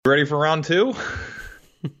Ready for round two?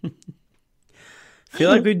 Feel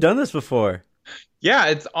like we've done this before. Yeah,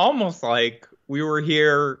 it's almost like we were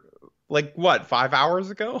here, like what, 5 hours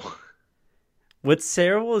ago? What's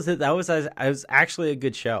terrible is that I was actually a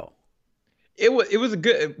good show. It was a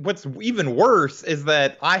good. What's even worse is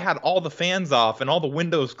that I had all the fans off and all the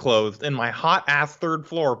windows closed in my hot ass third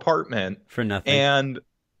floor apartment, For nothing. and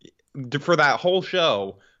for that whole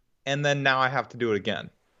show, and then now I have to do it again.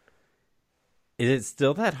 Is it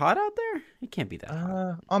still that hot out there? It can't be that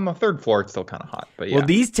hot. On the third floor, it's still kind of hot, but Well, yeah.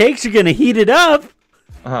 these takes are gonna heat it up.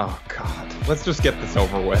 Oh God, let's just get this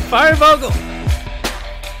over with. Fire Vogel.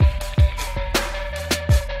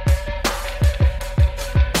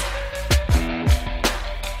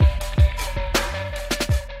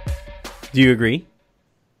 Do you agree?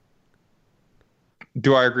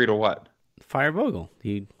 Do I agree to what? Fire Vogel.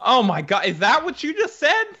 He Oh my God, is that what you just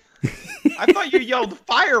said? I thought you yelled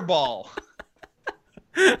fireball.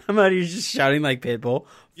 I'm out here just shouting like Pitbull.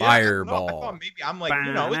 Yeah, Fireball. no, I thought maybe I'm like,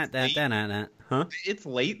 it's late. Huh? It's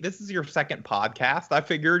late. This is your second podcast. I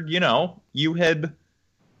figured, you had.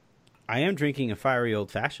 I am drinking a fiery old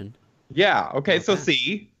fashioned. Yeah. Okay. So Okay.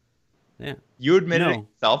 see, Yeah. you admitted it No.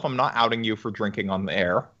 yourself. I'm not outing you for drinking on the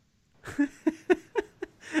air.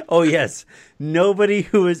 Oh yes. Nobody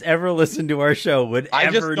who has ever listened to our show would I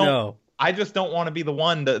just ever don't. know. I just don't want to be the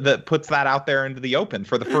one that puts that out there into the open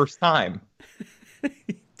for the first time.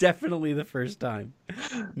 Definitely the first time.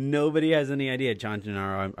 Nobody has any idea, John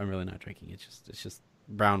Gennaro. I'm really not drinking. It's just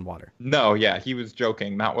brown water. No. Yeah. He was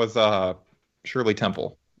joking. That was Shirley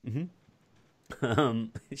Temple.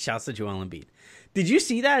 Shouts to Joel Embiid. Did you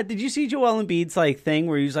see that? Did you see Joel Embiid's thing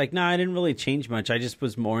where he was like, "No, I didn't really change much. I just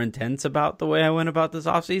was more intense about the way I went about this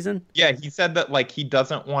offseason"? Yeah, he said that he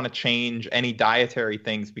doesn't want to change any dietary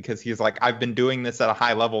things because he's like, I've been doing this at a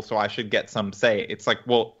high level, so I should get some say. It's like,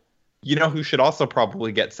 well, you know who should also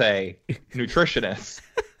probably get say? Nutritionists.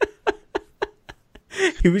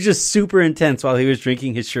 He was just super intense while he was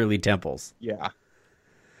drinking his Shirley Temples. Yeah.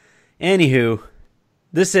 Anywho,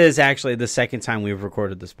 this is actually the second time we've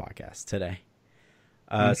recorded this podcast today.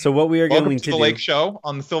 So what we are Welcome going to to the do, Lake Show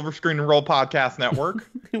on the Silver Screen and Roll Podcast Network.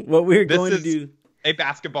 what we're This going to is do, a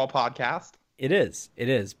basketball podcast. it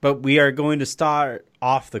is, but we are going to start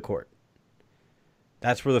off the court.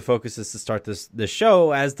 That's where the focus is to start this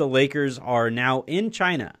show, as the Lakers are now in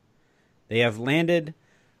China. They have landed.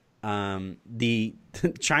 The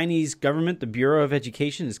Chinese government, the Bureau of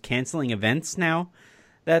Education, is canceling events now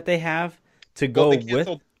that they have to go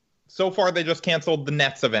with. So far, they just canceled the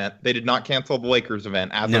Nets event. They did not cancel the Lakers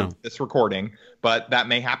event as No. of this recording, but that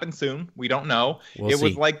may happen soon. We don't know. We'll It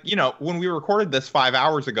was see. when we recorded this 5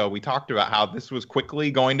 hours ago, we talked about how this was quickly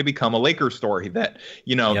going to become a Lakers story, that,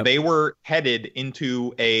 Yep. they were headed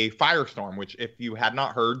into a firestorm, which, if you had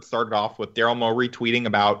not heard, started off with Daryl Morey tweeting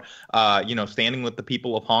about, standing with the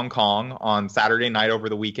people of Hong Kong on Saturday night over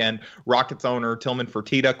the weekend. Rockets owner Tillman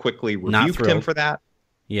Fertitta quickly Not rebuked him thrilled. for that.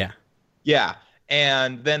 Yeah. Yeah.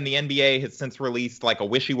 And then the NBA has since released a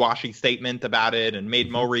wishy-washy statement about it and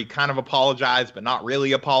made Morey kind of apologize, but not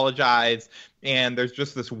really apologize. And there's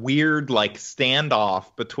just this weird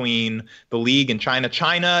standoff between the league and China.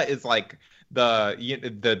 China is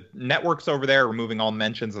the networks over there removing all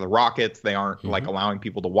mentions of the Rockets. They aren't allowing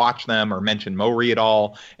people to watch them or mention Morey at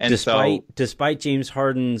all. And Despite James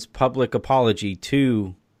Harden's public apology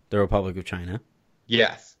to the Republic of China.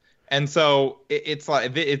 yes. And so it's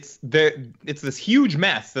this huge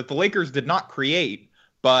mess that the Lakers did not create,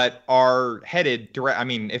 but are headed direct. I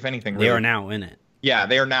mean, if anything, They are now in it. Yeah,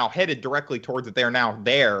 they are now headed directly towards it. They are now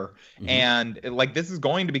there, and this is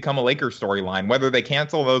going to become a Lakers storyline. Whether they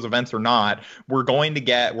cancel those events or not, we're going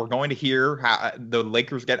to hear how the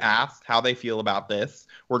Lakers get asked how they feel about this.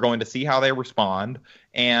 We're going to see how they respond,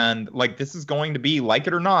 and this is going to be, like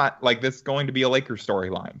it or not, this is going to be a Lakers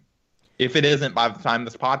storyline. If it isn't by the time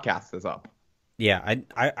this podcast is up. Yeah,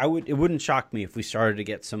 I would. It wouldn't shock me if we started to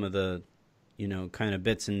get some of the, kind of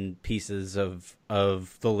bits and pieces of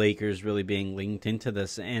the Lakers really being linked into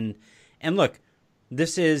this. And look,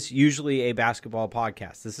 this is usually a basketball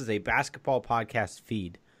podcast. This is a basketball podcast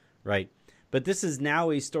feed, right? But this is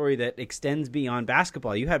now a story that extends beyond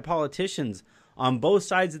basketball. You had politicians on both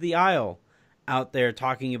sides of the aisle out there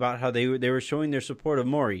talking about how they were showing their support of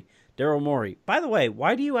Daryl Morey. By the way,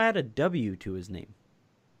 why do you add a W to his name?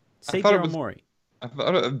 Say Daryl Morey. I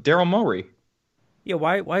thought it was Daryl Morey. Yeah,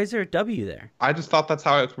 why is there a W there? I just thought that's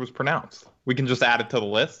how it was pronounced. We can just add it to the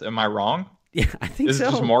list. Am I wrong? Yeah, I think Is so.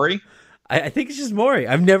 it just Morey? I think it's just Morey.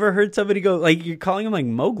 I've never heard somebody go, you're calling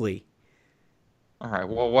him Mowgli. All right,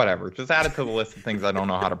 well, whatever. Just add it to the list of things I don't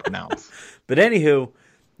know how to pronounce. But anywho,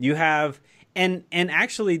 you have, and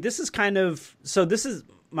actually this is kind of, so this is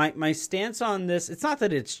my stance on this, it's not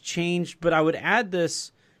that it's changed, but I would add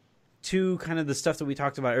this to kind of the stuff that we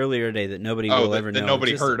talked about earlier today that nobody will ever know. That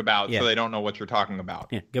nobody heard about, so they don't know what you're talking about.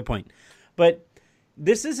 Yeah, good point. But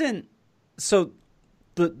this isn't... So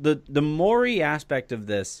the Maury aspect of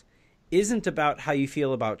this isn't about how you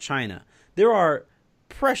feel about China. There are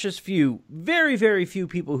precious few, very, very few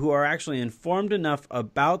people who are actually informed enough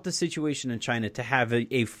about the situation in China to have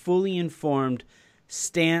a fully informed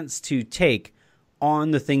stance to take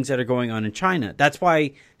on the things that are going on in China. That's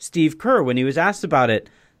why Steve Kerr, when he was asked about it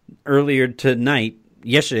earlier tonight,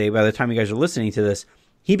 yesterday, by the time you guys are listening to this,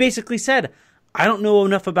 he basically said, I don't know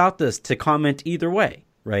enough about this to comment either way,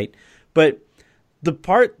 right? But the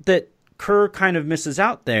part that Kerr kind of misses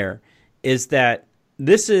out there is that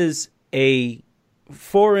this is a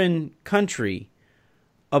foreign country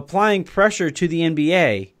applying pressure to the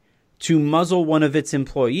NBA to muzzle one of its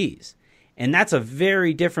employees. And that's a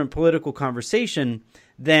very different political conversation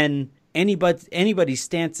than anybody's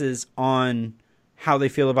stances on how they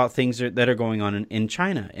feel about things that are going on in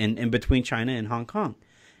China and between China and Hong Kong.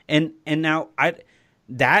 And now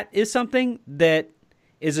that is something that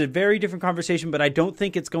is a very different conversation, but I don't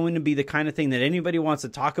think it's going to be the kind of thing that anybody wants to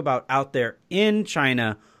talk about out there in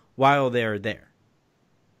China while they're there.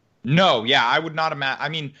 No, yeah, I would not imagine. I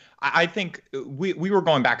mean, I think we were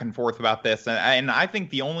going back and forth about this, and I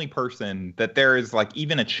think the only person that there is like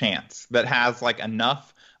even a chance that has like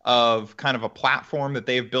enough of kind of a platform that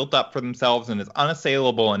they've built up for themselves and is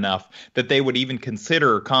unassailable enough that they would even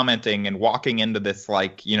consider commenting and walking into this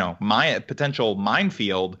like, you know, potential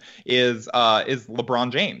minefield is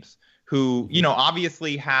LeBron James, who, you know,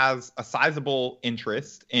 obviously has a sizable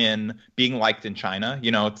interest in being liked in China. You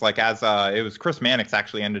know, it's like it was Chris Mannix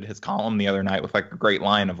actually ended his column the other night with like a great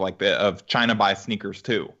line of like of China buys sneakers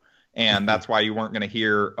too. And that's why you weren't going to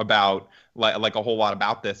hear about like a whole lot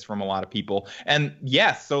about this from a lot of people. And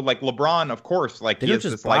yes, so like LeBron, of course, like they don't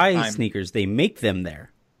just buy sneakers, they make them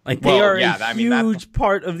there. Like they are a huge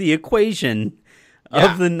part of the equation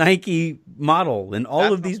of the Nike model and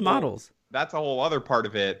all of these models. That's a whole other part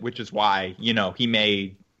of it, which is why, you know, he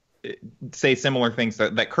may say similar things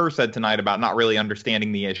that Kerr said tonight about not really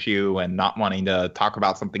understanding the issue and not wanting to talk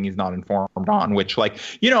about something he's not informed on, which, like,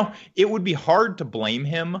 you know, it would be hard to blame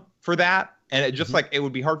him for that. And it just like it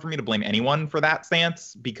would be hard for me to blame anyone for that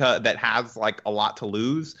stance because that has like a lot to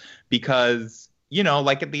lose because, you know,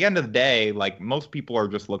 like at the end of the day, like most people are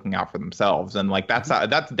just looking out for themselves. And like that's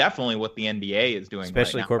definitely what the NBA is doing.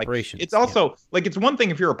 Especially right now. corporations. Like, it's also like it's one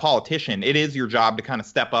thing if you're a politician, it is your job to kind of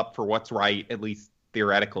step up for what's right, at least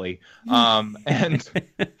theoretically. And,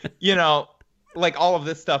 you know, like all of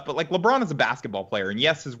this stuff. But like LeBron is a basketball player. And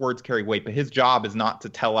yes, his words carry weight, but his job is not to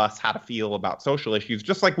tell us how to feel about social issues,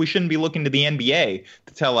 just like we shouldn't be looking to the NBA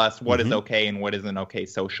to tell us what is okay and what isn't okay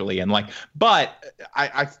socially. And like, but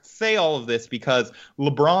I say all of this because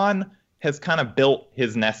LeBron has kind of built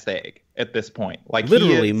his nest egg at this point. Like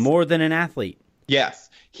literally more than an athlete. Yes,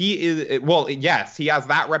 he is. Well, yes, he has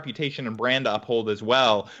that reputation and brand to uphold as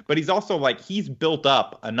well. But he's also like he's built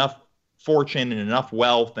up enough fortune and enough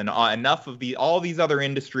wealth and enough of all these other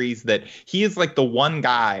industries that he is like the one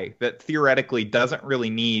guy that theoretically doesn't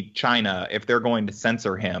really need China if they're going to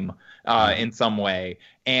censor him in some way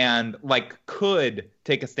and like could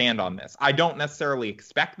take a stand on this. I don't necessarily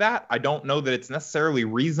expect that. I don't know that it's necessarily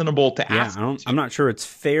reasonable to ask. I'm not sure it's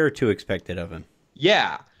fair to expect it of him.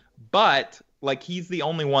 Yeah, but like he's the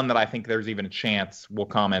only one that I think there's even a chance will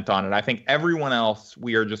comment on it. I think everyone else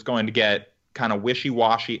we are just going to get kind of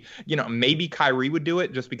wishy-washy. You know, maybe Kyrie would do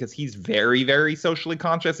it just because he's very, very socially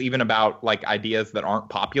conscious, even about like ideas that aren't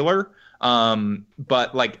popular.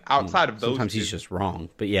 But like outside of those, sometimes he's just wrong.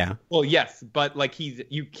 But yeah. Well, yes, but like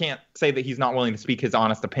you can't say that he's not willing to speak his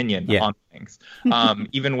honest opinion on things,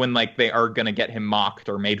 even when like they are going to get him mocked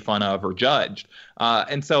or made fun of or judged.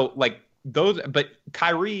 And so like. But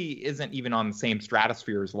Kyrie isn't even on the same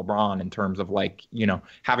stratosphere as LeBron in terms of like, you know,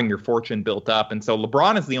 having your fortune built up. And so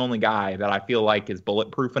LeBron is the only guy that I feel like is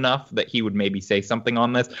bulletproof enough that he would maybe say something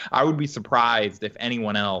on this. I would be surprised if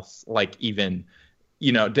anyone else like even,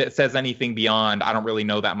 you know, says anything beyond, I don't really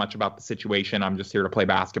know that much about the situation. I'm just here to play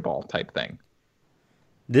basketball type thing.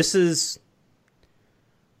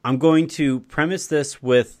 I'm going to premise this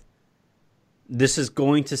with, this is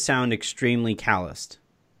going to sound extremely calloused.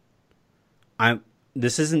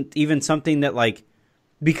 This isn't even something that like,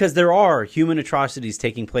 because there are human atrocities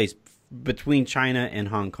taking place between China and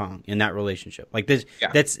Hong Kong in that relationship. Like this,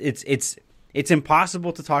 it's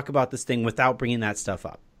impossible to talk about this thing without bringing that stuff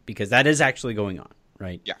up because that is actually going on,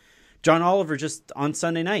 right? Yeah. John Oliver just on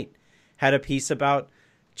Sunday night had a piece about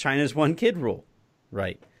China's one kid rule,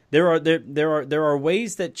 right? There are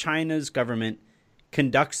ways that China's government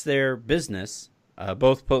conducts their business,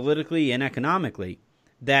 both politically and economically,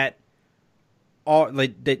 that are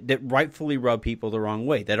that rightfully rub people the wrong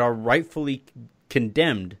way, that are rightfully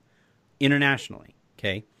condemned internationally.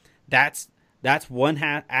 Okay, that's one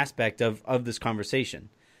aspect of this conversation.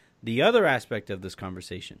 The other aspect of this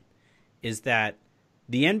conversation is that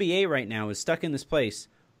the NBA right now is stuck in this place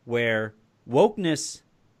where wokeness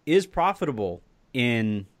is profitable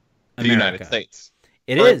in America. The United States.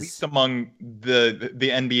 It or is. At least among the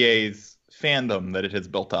NBA's fandom that it has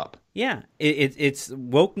built up. Yeah, it's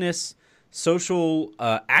wokeness, social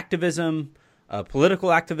activism,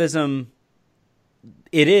 political activism.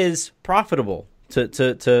 It is profitable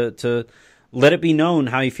to let it be known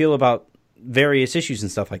how you feel about various issues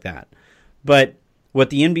and stuff like that. But what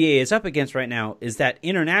the NBA is up against right now is that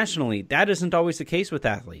internationally, that isn't always the case with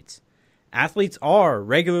athletes. Athletes are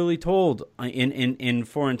regularly told in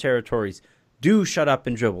foreign territories, do shut up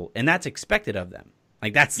and dribble. And that's expected of them.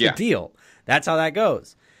 Like, that's the deal. That's how that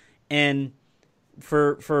goes. And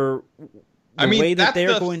for the way that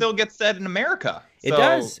they're going, still gets said in America. It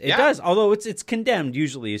does. It does. Although it's condemned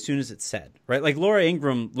usually as soon as it's said, right? Like Laura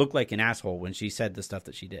Ingraham looked like an asshole when she said the stuff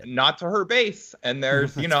that she did. Not to her base. And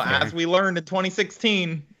there's, as we learned in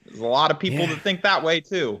 2016, there's a lot of people that think that way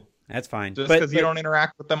too. That's fine. Just because you don't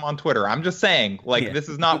interact with them on Twitter. I'm just saying, this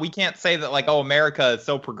is not, we can't say that America is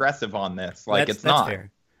so progressive on this. It's not. That's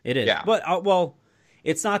fair. It is. Yeah. But,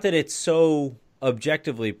 it's not that it's so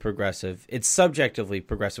objectively progressive. It's subjectively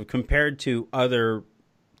progressive compared to other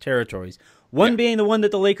territories. One being the one that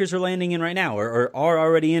the Lakers are landing in right now or are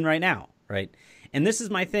already in right now, right? And this is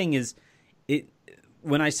my thing is,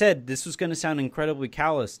 when I said this was going to sound incredibly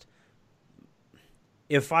calloused,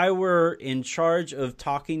 if I were in charge of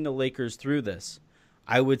talking the Lakers through this,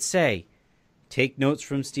 I would say, take notes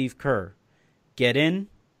from Steve Kerr. Get in,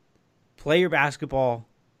 play your basketball,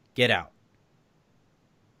 get out.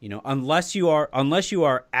 Unless you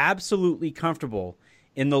are absolutely comfortable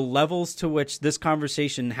in the levels to which this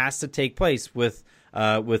conversation has to take place with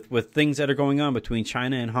things that are going on between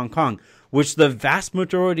China and Hong Kong, which the vast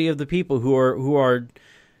majority of the people who are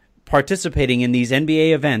participating in these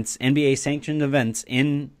NBA events, NBA sanctioned events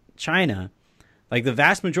in China, the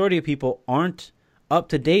vast majority of people aren't up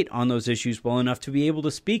to date on those issues well enough to be able to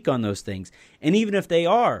speak on those things. And even if they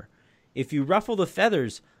are, if you ruffle the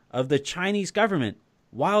feathers of the Chinese government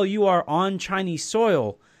while you are on Chinese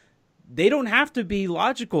soil, they don't have to be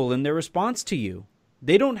logical in their response to you.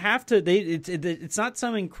 They don't have to. It's not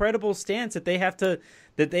some incredible stance that they have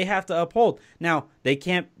to uphold. Now they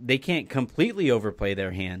can't completely overplay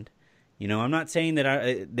their hand. I'm not saying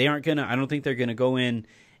that they aren't gonna. I don't think they're gonna go in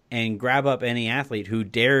and grab up any athlete who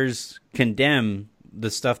dares condemn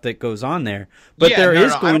the stuff that goes on there. But there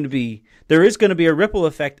is going to be a ripple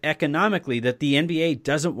effect economically that the NBA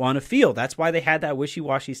doesn't want to feel. That's why they had that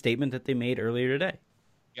wishy-washy statement that they made earlier today.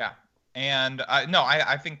 Yeah. And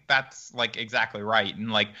I think that's exactly right.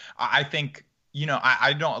 And I think,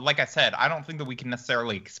 I don't, like I said, I don't think that we can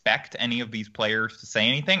necessarily expect any of these players to say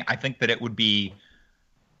anything. I think that it would be,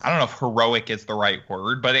 I don't know if heroic is the right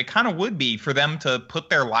word, but it kind of would be for them to put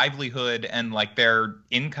their livelihood and their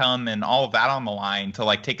income and all of that on the line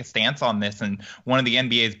to take a stance on this in one of the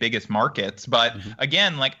NBA's biggest markets. But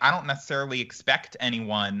again, I don't necessarily expect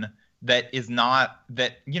anyone that is not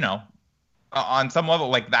that, on some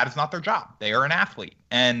level, that is not their job. They are an athlete.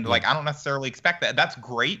 And I don't necessarily expect that. That's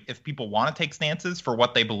great if people want to take stances for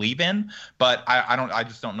what they believe in. But I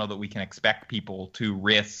just don't know that we can expect people to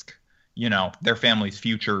risk, their family's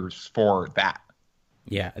futures for that.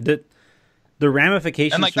 Yeah. The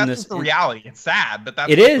ramifications and from that's this, just the reality. It's sad, but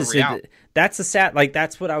that's it is. The reality. That's a sad,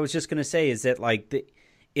 that's what I was just going to say is that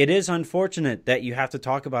it is unfortunate that you have to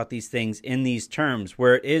talk about these things in these terms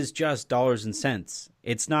where it is just dollars and cents.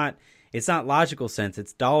 It's not logical sense.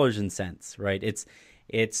 It's dollars and cents, right?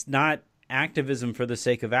 It's not activism for the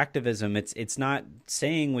sake of activism. It's not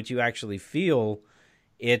saying what you actually feel.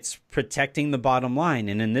 It's protecting the bottom line.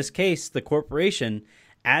 And in this case, the corporation,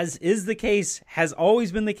 as is the case, has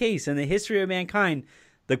always been the case in the history of mankind,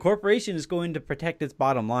 the corporation is going to protect its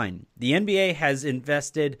bottom line. The NBA has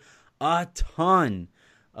invested a ton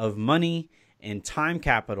of money and time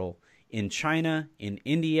capital in China, in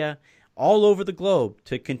India, all over the globe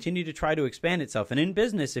to continue to try to expand itself. And in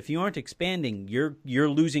business, if you aren't expanding, you're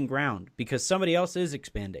losing ground because somebody else is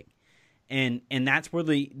expanding. And that's where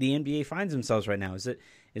the NBA finds themselves right now.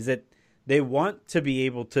 Is that they want to be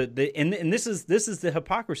able to, and this is the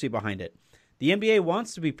hypocrisy behind it. The NBA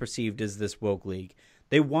wants to be perceived as this woke league.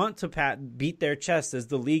 They want to beat their chest as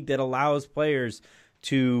the league that allows players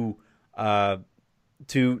to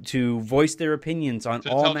to voice their opinions on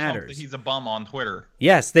all tell matters. Trump that he's a bum on Twitter.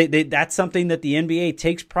 Yes, they that's something that the NBA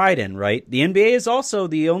takes pride in, right? The NBA is also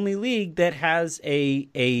the only league that has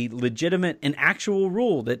a legitimate and actual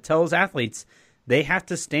rule that tells athletes they have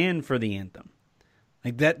to stand for the anthem.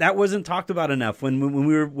 Like that wasn't talked about enough when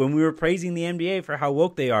we were praising the NBA for how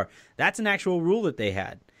woke they are. That's an actual rule that they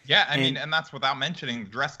had. Yeah, I mean, and that's without mentioning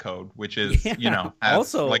dress code, which is, has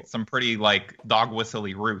also like some pretty like dog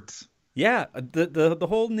whistly roots. Yeah, the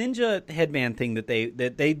whole ninja headband thing that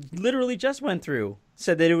they literally just went through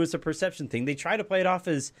said that it was a perception thing. They try to play it off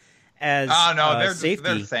as they're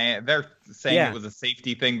safety. They're saying it was a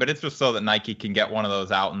safety thing, but it's just so that Nike can get one of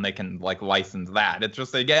those out and they can like license that. It's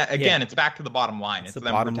just again, it's back to the bottom line. It's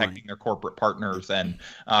them protecting their corporate partners and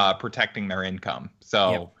protecting their income.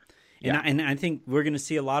 So, and I think we're going to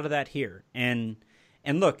see a lot of that here. And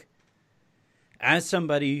look, as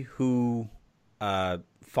somebody who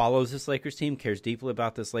follows this Lakers team, cares deeply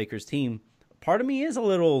about this Lakers team, part of me is a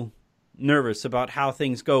little nervous about how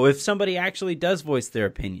things go if somebody actually does voice their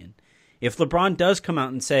opinion. If LeBron does come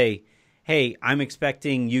out and say, hey, I'm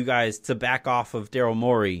expecting you guys to back off of Daryl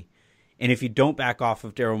Morey, and if you don't back off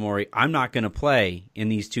of Daryl Morey, I'm not going to play in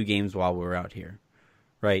these 2 games while we're out here,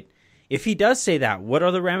 right? If he does say that, what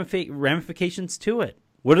are the ramifications to it?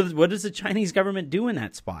 What does the Chinese government do in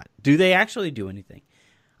that spot? Do they actually do anything?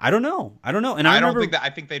 I don't know. And I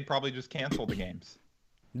think they'd probably just cancel the games.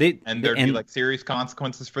 There'd be like serious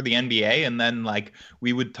consequences for the NBA, and then like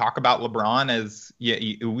we would talk about LeBron as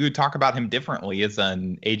we would talk about him differently as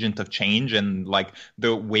an agent of change and like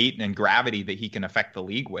the weight and gravity that he can affect the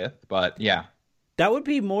league with. But yeah, that would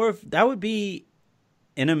be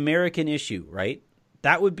an American issue, right?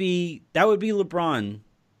 That would be LeBron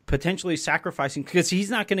potentially sacrificing, because he's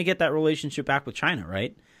not going to get that relationship back with China,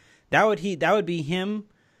 right? That would be him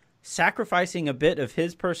sacrificing a bit of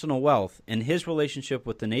his personal wealth and his relationship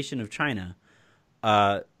with the nation of China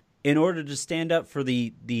in order to stand up for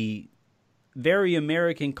the very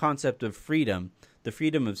American concept of freedom, the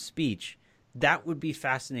freedom of speech. That would be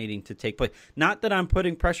fascinating to take place. Not that I'm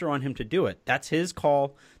putting pressure on him to do it. That's his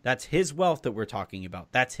call. That's his wealth that we're talking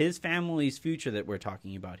about. That's his family's future that we're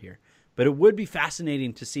talking about here. But it would be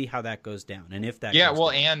fascinating to see how that goes down, and if that goes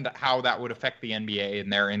down. And how that would affect the NBA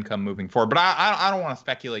and their income moving forward. But I don't want to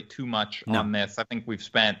speculate too much on this. I think we've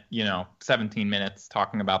spent 17 minutes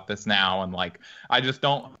talking about this now, and like I just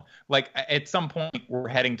don't like. At some point, we're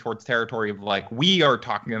heading towards territory of like we are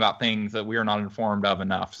talking about things that we are not informed of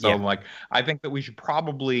enough. So like I think that we should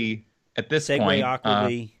probably at this segue point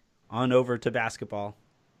awkwardly on over to basketball.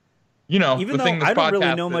 Even though I don't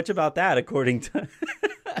really know much about that, according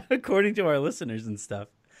to our listeners and stuff.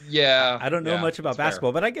 Yeah, I don't know much about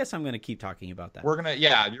basketball, but I guess I'm going to keep talking about that.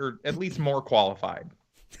 You're at least more qualified.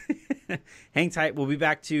 Hang tight. We'll be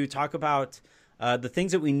back to talk about the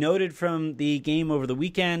things that we noted from the game over the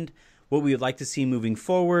weekend, what we would like to see moving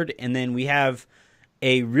forward, and then we have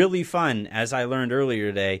a really fun, as I learned earlier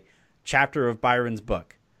today, chapter of Byron's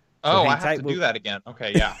book. So I have to do that again.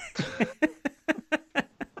 Okay, yeah.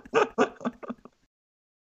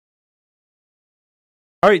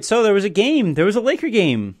 All right, so there was a game. There was a Laker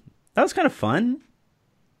game. That was kind of fun.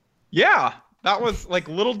 Yeah, that was like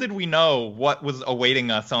little did we know what was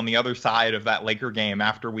awaiting us on the other side of that Laker game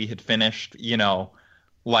after we had finished,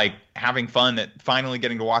 like having fun at finally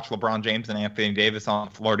getting to watch LeBron James and Anthony Davis on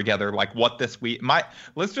the floor together. Like what this week,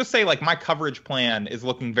 let's just say like my coverage plan is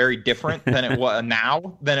looking very different than it was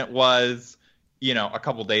now than it was, a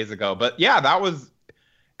couple days ago. But yeah, that was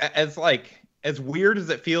as weird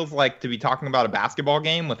as it feels like to be talking about a basketball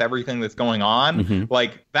game with everything that's going on,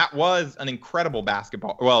 like that was an incredible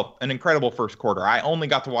an incredible first quarter. I only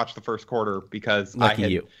got to watch the first quarter because I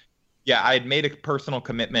had made a personal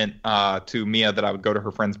commitment to Mia that I would go to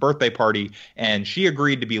her friend's birthday party, and she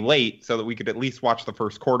agreed to be late so that we could at least watch the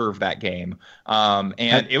first quarter of that game.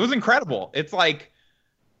 And it was incredible. It's like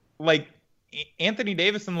Anthony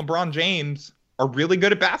Davis and LeBron James are really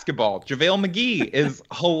good at basketball. JaVale McGee is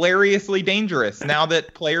hilariously dangerous now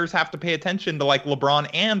that players have to pay attention to like LeBron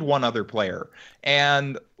and one other player.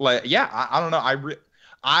 And like, I don't know.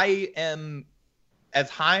 I am as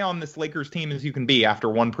high on this Lakers team as you can be after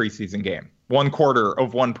one preseason game, one quarter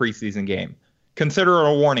of one preseason game. Consider it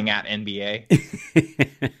a warning at NBA.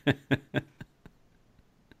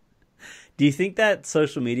 Do you think that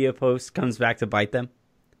social media post comes back to bite them?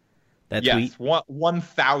 That yes, tweet?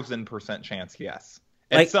 1,000% chance. Yes.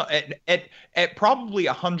 At probably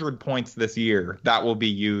 100 points this year, that will be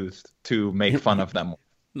used to make fun of them.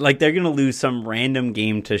 Like they're going to lose some random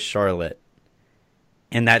game to Charlotte,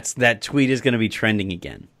 and that tweet is going to be trending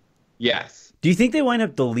again. Yes. Do you think they wind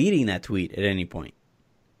up deleting that tweet at any point?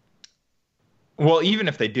 Well, even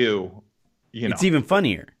if they do, It's even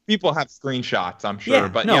funnier. people have screenshots, I'm sure. Yeah,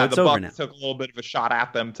 But no, yeah, it's the over now. Bucks took a little bit of a shot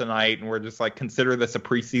at them tonight, and we're just like, consider this a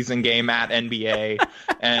preseason game at NBA.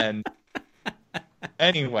 And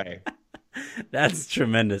anyway, That's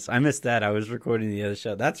tremendous. I missed that. I was recording the other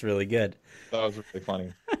show. That's really good. that was really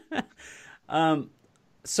funny.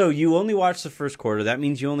 So you only watched the first quarter. That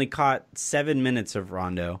means you only caught 7 minutes of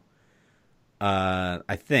Rondo.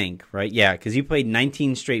 I think, right? Yeah, because he played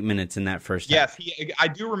 19 straight minutes in that first half. Yes, I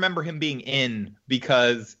do remember him being in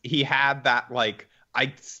because he had that, like,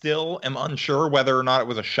 I still am unsure whether or not it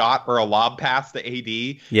was a shot or a lob pass to AD.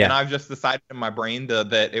 Yeah. And I've just decided in my brain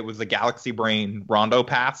that it was a Galaxy Brain Rondo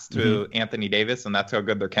pass to Anthony Davis, and that's how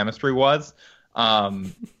good their chemistry was.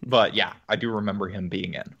 But yeah, I do remember him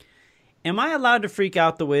being in. Am I allowed to freak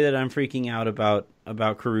out the way that I'm freaking out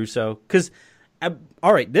about Caruso? Because,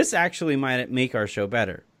 all right, this actually might make our show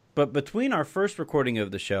better. But between our first recording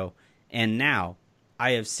of the show and now,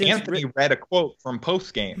 I have since... Anthony read a quote from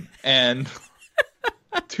postgame, and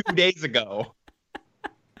 2 days ago.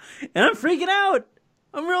 And I'm freaking out.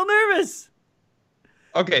 I'm real nervous.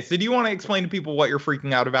 Okay, so do you want to explain to people what you're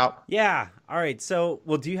freaking out about? Yeah. All right. So,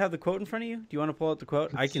 well, do you have the quote in front of you? Do you want to pull out the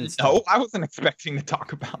quote? I can. No, I wasn't expecting to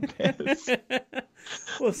talk about this.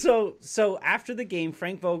 Well, so after the game,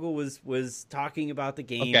 Frank Vogel was talking about the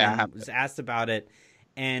game and was asked about it.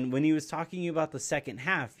 And when he was talking about the second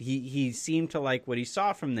half, he seemed to like what he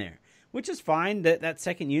saw from there, which is fine. That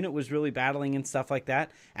second unit was really battling and stuff like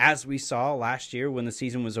that, as we saw last year when the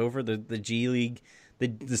season was over. The G League,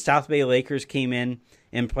 the South Bay Lakers came in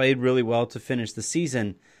and played really well to finish the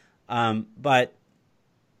season. But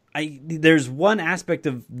there's one aspect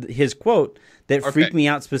of his quote that freaked me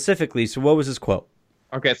out specifically. So what was his quote?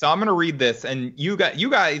 Okay, so I'm going to read this, and you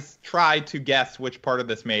guys try to guess which part of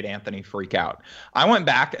this made Anthony freak out. I went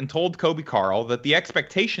back and told Kobe Carl that the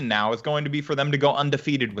expectation now is going to be for them to go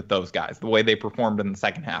undefeated with those guys, the way they performed in the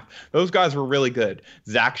second half. Those guys were really good.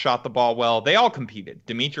 Zach shot the ball well. They all competed.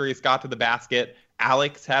 Demetrius got to the basket.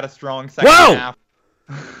 Alex had a strong second half.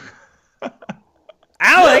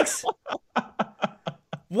 Alex?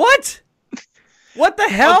 What? What the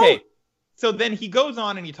hell? Okay. So then he goes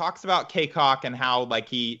on and he talks about K-Cock and how, like,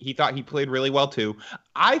 he thought he played really well too.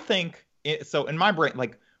 I think so in my brain,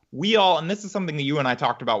 like, we all, and this is something that you and I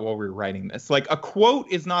talked about while we were writing this, like, a quote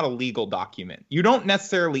is not a legal document. You don't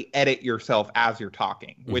necessarily edit yourself as you're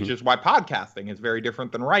talking, which is why podcasting is very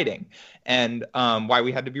different than writing, and why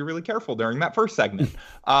we had to be really careful during that first segment.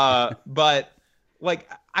 But like,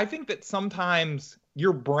 I think that sometimes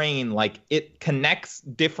your brain, like, it connects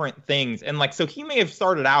different things. And like, so he may have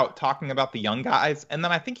started out talking about the young guys, and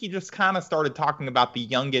then I think he just kind of started talking about the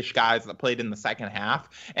youngish guys that played in the second half.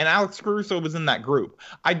 And Alex Caruso was in that group.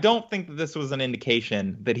 I don't think that this was an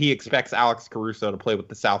indication that he expects Alex Caruso to play with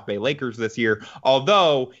the South Bay Lakers this year,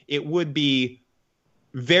 although it would be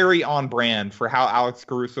very on brand for how Alex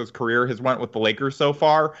Caruso's career has went with the Lakers so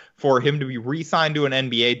far, for him to be re-signed to an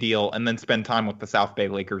NBA deal and then spend time with the South Bay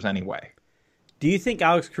Lakers anyway. Do you think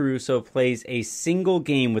Alex Caruso plays a single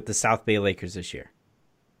game with the South Bay Lakers this year?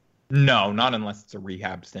 No, not unless it's a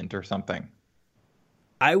rehab stint or something.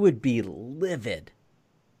 I would be livid.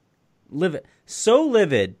 So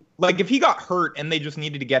livid. Like, if he got hurt and they just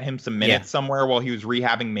needed to get him some minutes somewhere while he was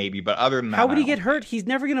rehabbing, maybe. But other than that, how would he get hurt? He's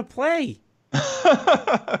never going to play.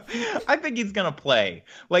 I think he's going to play.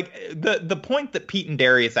 Like, the point that Pete and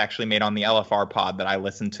Darius actually made on the LFR pod that I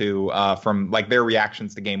listened to from, like, their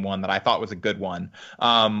reactions to game one that I thought was a good one,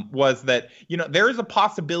 was that, you know, there is a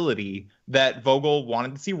possibility that Vogel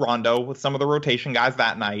wanted to see Rondo with some of the rotation guys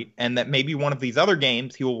that night, and that maybe one of these other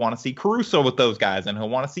games he will want to see Caruso with those guys, and he'll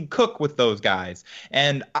want to see Cook with those guys.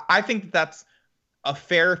 And I think that's a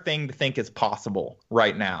fair thing to think is possible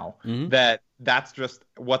right now, that's just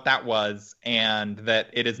what that was, and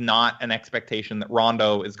that it is not an expectation that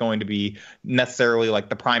Rondo is going to be necessarily like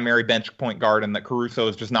the primary bench point guard, and that Caruso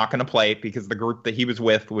is just not going to play, because the group that he was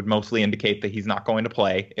with would mostly indicate that he's not going to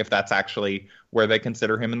play, if that's actually where they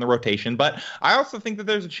consider him in the rotation. But I also think that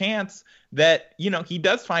there's a chance that, you know, he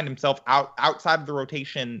does find himself outside of the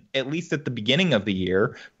rotation, at least at the beginning of the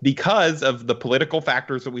year, because of the political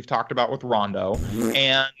factors that we've talked about with Rondo.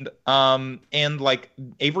 And like,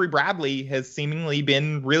 Avery Bradley has seemingly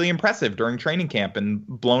been really impressive during training camp and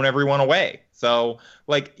blown everyone away. So,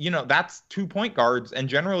 like, you know, that's 2 point guards, and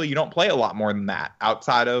generally you don't play a lot more than that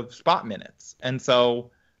outside of spot minutes. And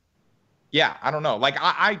so, yeah, I don't know. Like,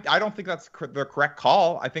 I don't think that's the correct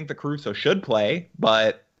call. I think the Caruso should play,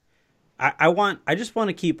 but I just want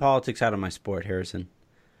to keep politics out of my sport, Harrison.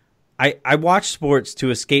 I watch sports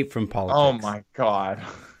to escape from politics. Oh my God.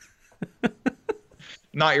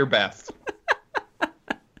 Not your best.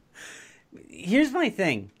 here's my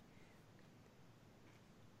thing.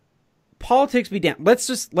 Politics be damned. Let's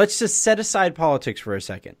just set aside politics for a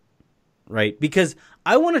second, right? Because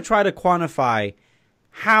I want to try to quantify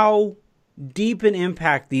how deep an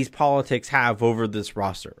impact these politics have over this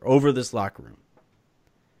roster, over this locker room.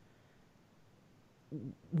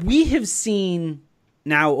 We have seen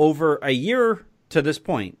now over a year to this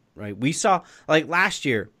point, right? We saw, like last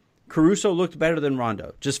year, Caruso looked better than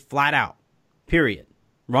Rondo, just flat out, period.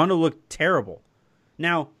 Rondo looked terrible.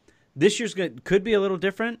 Now, this year's could be a little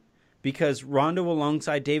different because Rondo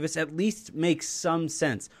alongside Davis at least makes some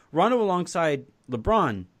sense. Rondo alongside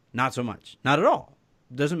LeBron, not so much. Not at all.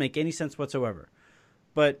 Doesn't make any sense whatsoever.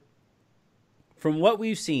 But from what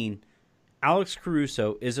we've seen, Alex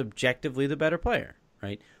Caruso is objectively the better player,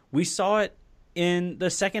 right? We saw it in the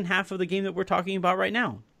second half of the game that we're talking about right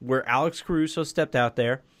now, where Alex Caruso stepped out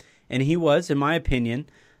there, and he was, in my opinion,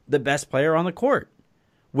 the best player on the court,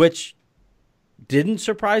 which didn't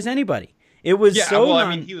surprise anybody. It was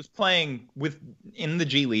he was playing in the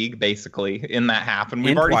G League, basically, in that half, and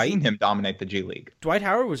we've already seen him dominate the G League. Dwight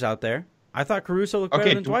Howard was out there. I thought Caruso looked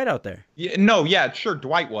better than Dwight out there. Sure,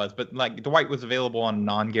 Dwight was, but like Dwight was available on a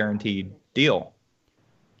non-guaranteed deal.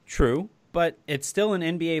 True, but it's still an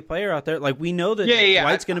NBA player out there. Like, we know that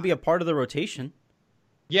Dwight's going to be a part of the rotation.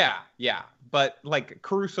 Yeah. But like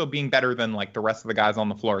Caruso being better than like the rest of the guys on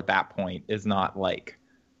the floor at that point is not like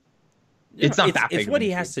it's not that big. It's what he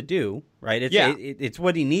has to do, right? It's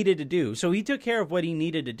what he needed to do. So he took care of what he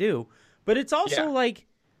needed to do. But it's also like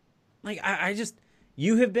I just,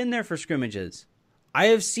 you have been there for scrimmages. I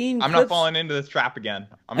have seen. I'm not falling into this trap again.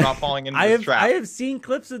 I'm not falling into this trap. I have seen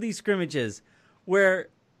clips of these scrimmages where,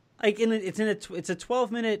 like, it's a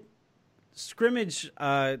 12-minute scrimmage.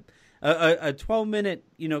 A 12-minute,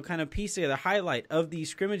 kind of piece of the highlight of these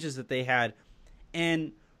scrimmages that they had.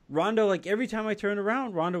 And Rondo, like, every time I turned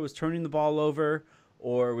around, Rondo was turning the ball over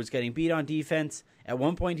or was getting beat on defense. At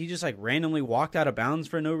one point, he just, like, randomly walked out of bounds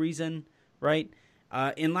for no reason, right?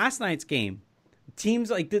 In last night's game, teams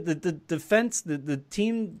like the defense, the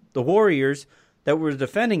team, the Warriors that were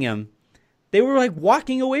defending him, they were, like,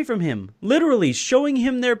 walking away from him, literally showing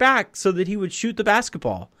him their back so that he would shoot the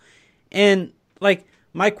basketball. And, like,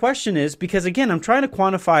 my question is, because again, I'm trying to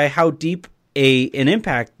quantify how deep an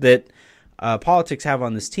impact that politics have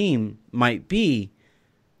on this team might be.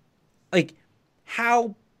 Like,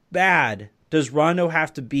 how bad does Rondo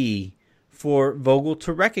have to be for Vogel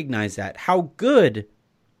to recognize that? How good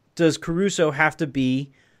does Caruso have to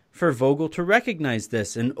be for Vogel to recognize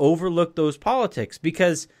this and overlook those politics?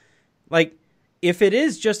 Because, like, if it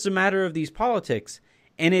is just a matter of these politics,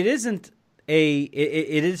 and it isn't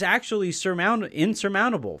it is actually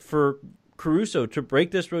insurmountable for Caruso to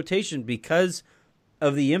break this rotation because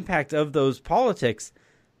of the impact of those politics,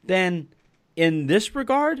 then in this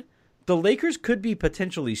regard, the Lakers could be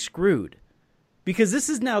potentially screwed. Because this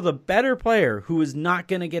is now the better player who is not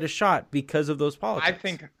going to get a shot because of those politics.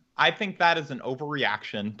 I think that is an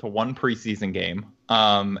overreaction to one preseason game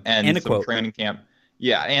and some quote. Training camp.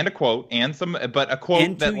 Yeah, and a quote and a quote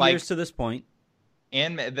and that 2 like years to this point.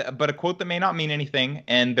 But a quote that may not mean anything,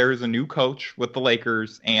 and there's a new coach with the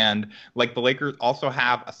Lakers, and like the Lakers also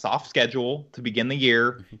have a soft schedule to begin the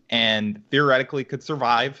year, and theoretically could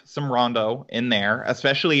survive some Rondo in there,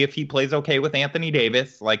 especially if he plays okay with Anthony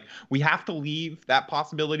Davis. Like, we have to leave that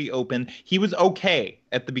possibility open. He was okay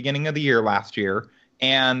at the beginning of the year last year,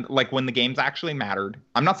 and like when the games actually mattered.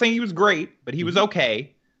 I'm not saying he was great, but he was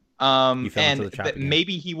okay.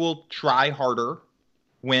 Maybe he will try harder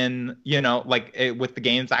when, with the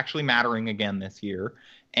games actually mattering again this year.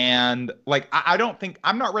 And like,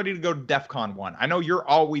 I'm not ready to go to DEFCON 1. I know you're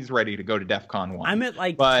always ready to go to DEFCON 1. I'm at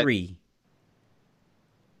 3.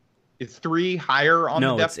 Is 3 higher on the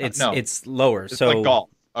DEFCON? No, it's lower. It's so like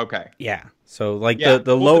golf. Okay. Yeah. So like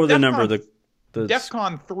the lower the number, the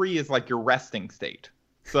DEFCON 3 is like your resting state.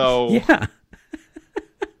 So yeah.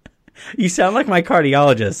 You sound like my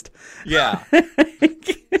cardiologist. Yeah.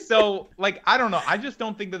 So, like, I don't know. I just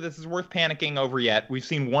don't think that this is worth panicking over yet. We've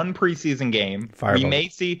seen one preseason game. We may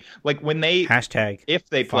see, like, when they if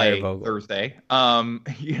they play Thursday.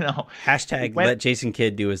 Let Jason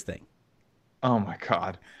Kidd do his thing. Oh my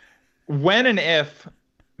God. When and if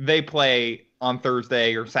they play on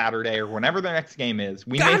Thursday or Saturday or whenever their next game is,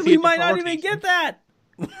 we might not even get that.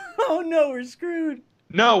 Oh no, we're screwed.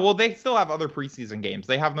 No, well, they still have other preseason games.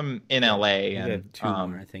 They have them in LA. And 2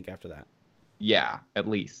 more, I think, after that. Yeah, at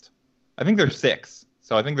least. I think there's 6.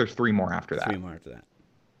 So I think there's 3 more after that. 3 more after that.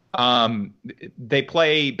 Um, they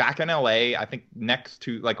play back in LA, I think next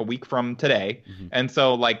to like a week from today. Mm-hmm. And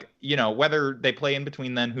so like, whether they play in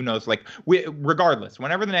between then, who knows? Like regardless,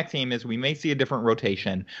 whenever the next game is, we may see a different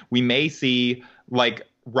rotation. We may see like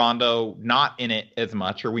Rondo not in it as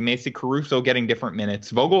much, or we may see Caruso getting different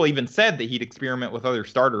minutes. Vogel even said that he'd experiment with other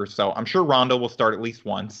starters, so I'm sure Rondo will start at least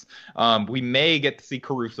once. We may get to see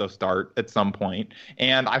Caruso start at some point,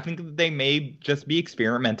 and I think that they may just be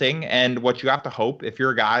experimenting. And what you have to hope, if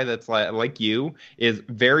you're a guy that's like you, is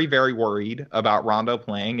very, very worried about Rondo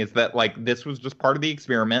playing, is that like this was just part of the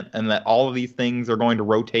experiment, and that all of these things are going to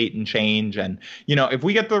rotate and change. And if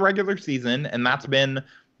we get to the regular season and that's been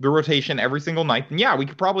the rotation every single night, then yeah, we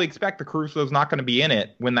could probably expect the Caruso's not going to be in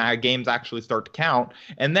it when that games actually start to count.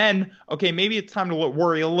 And then, okay, maybe it's time to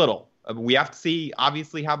worry a little. We have to see,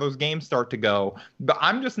 obviously, how those games start to go. But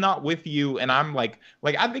I'm just not with you, and I'm like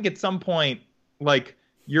I think at some point, like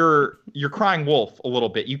you're crying wolf a little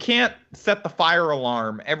bit. You can't set the fire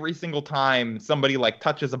alarm every single time somebody like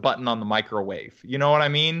touches a button on the microwave. You know what I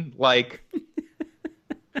mean? Like,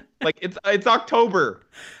 like it's October.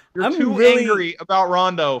 I'm too really angry about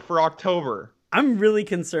Rondo for October. I'm really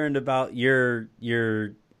concerned about your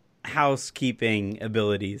housekeeping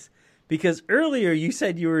abilities, because earlier you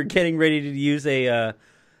said you were getting ready to use a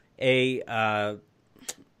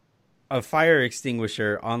fire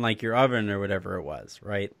extinguisher on like your oven or whatever it was,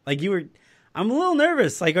 right? Like you were. I'm a little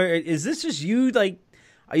nervous. Like, is this just you? Like,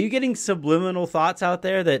 are you getting subliminal thoughts out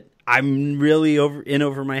there that I'm really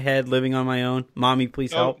over my head, living on my own? Mommy,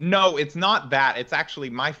 please help. No, it's not that. It's actually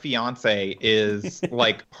my fiance is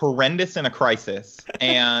like horrendous in a crisis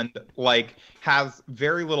and like has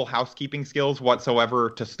very little housekeeping skills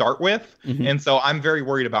whatsoever to start with. Mm-hmm. And so I'm very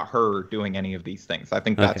worried about her doing any of these things. I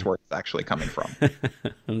think that's where it's actually coming from.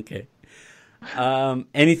 Okay.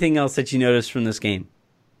 Anything else that you noticed from this game?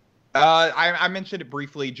 I mentioned it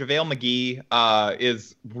briefly. JaVale McGee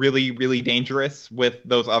is really, really dangerous with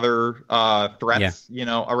those other threats,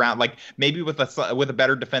 around, like maybe with a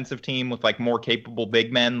better defensive team with like more capable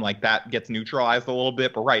big men, like that gets neutralized a little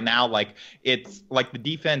bit. But right now, like it's like the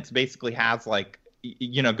defense basically has like,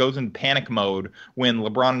 goes in panic mode when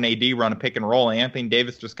LeBron and AD run a pick and roll. And Anthony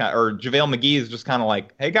Davis or JaVale McGee is just kind of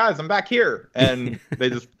like, hey guys, I'm back here. And they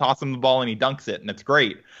just toss him the ball and he dunks it and it's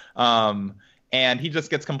great. And he just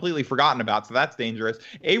gets completely forgotten about, so that's dangerous.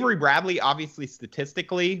 Avery Bradley, obviously,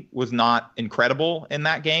 statistically, was not incredible in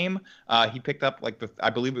that game. He picked up, I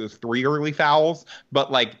believe it was 3 early fouls. But,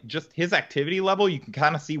 like, just his activity level, you can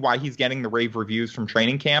kind of see why he's getting the rave reviews from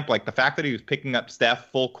training camp. Like, the fact that he was picking up Steph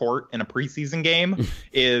full court in a preseason game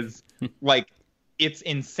is, like, it's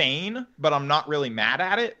insane, but I'm not really mad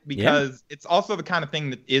at it because it's also the kind of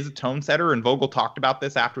thing that is a tone setter. And Vogel talked about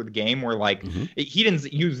this after the game where like he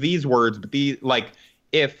didn't use these words, but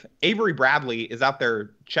if Avery Bradley is out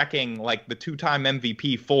there checking like the 2-time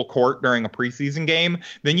MVP full court during a preseason game,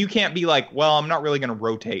 then you can't be like, well, I'm not really going to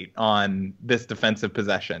rotate on this defensive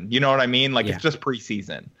possession. You know what I mean? Like it's just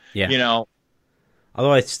preseason,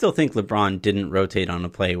 Although I still think LeBron didn't rotate on a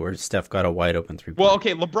play where Steph got a wide open 3-point. Well,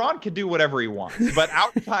 okay, LeBron could do whatever he wants, but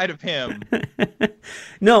outside of him.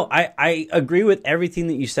 No, I agree with everything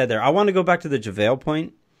that you said there. I want to go back to the JaVale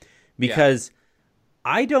point because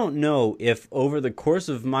I don't know if over the course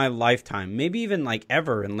of my lifetime, maybe even like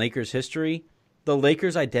ever in Lakers history, the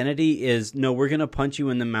Lakers identity is, no, we're going to punch you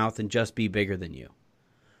in the mouth and just be bigger than you.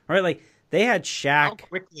 All right, like they had Shaq. How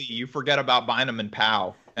quickly you forget about Bynum and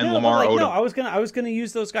Powell. And Lamar Odom. No, I was gonna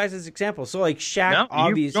use those guys as examples. So like Shaq,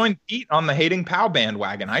 obviously, you joined Pete on the hating Powell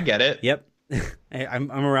bandwagon. I get it. Yep, I'm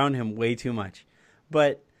around him way too much.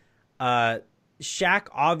 But Shaq,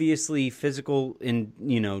 obviously physical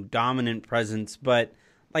and dominant presence. But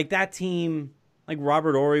like that team, like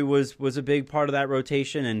Robert Horry was a big part of that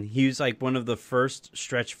rotation, and he was like one of the first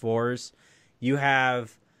stretch fours. You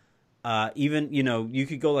have. Even, you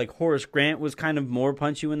could go like Horace Grant was kind of more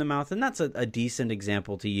punch you in the mouth, and that's a decent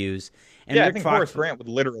example to use. And I think Horace Grant would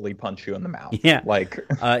literally punch you in the mouth. Yeah. Like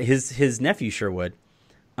his nephew sure would.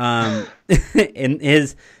 So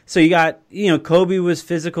you got, Kobe was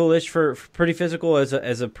physical-ish pretty physical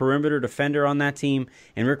as a perimeter defender on that team,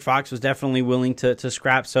 and Rick Fox was definitely willing to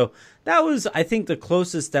scrap. So that was, I think, the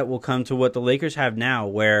closest that will come to what the Lakers have now,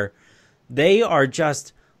 where they are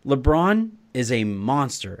just LeBron is a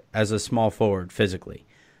monster as a small forward physically.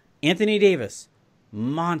 Anthony Davis,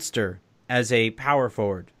 monster as a power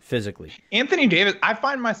forward physically. Anthony Davis, I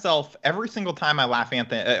find myself every single time I watch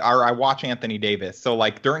Anthony Davis. So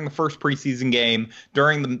like during the first preseason game,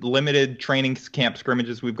 during the limited training camp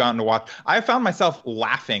scrimmages we've gotten to watch, I found myself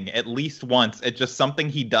laughing at least once at just something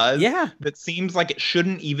he does that seems like it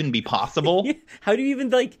shouldn't even be possible. How do you even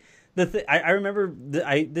like I remember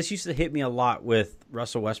this used to hit me a lot with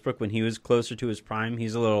Russell Westbrook when he was closer to his prime.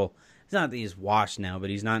 He's not that he's washed now, but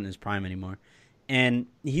he's not in his prime anymore. And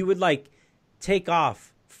he would like take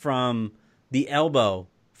off from the elbow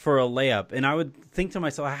for a layup, and I would think to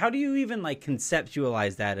myself, how do you even like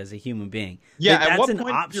conceptualize that as a human being? Yeah, like, at that's what an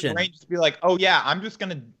point option. does your brain just be like, oh yeah, I'm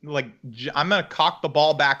gonna cock the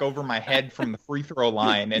ball back over my head from the free throw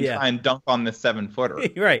line and try and dunk on this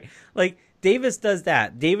 7-footer. Right. Like Davis does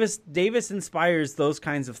that. Davis inspires those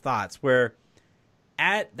kinds of thoughts where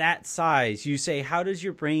at that size you say, how does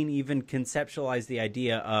your brain even conceptualize the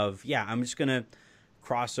idea of, I'm just gonna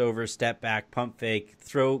crossover, step back, pump fake,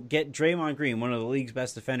 get Draymond Green, one of the league's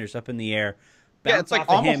best defenders, up in the air, bounce off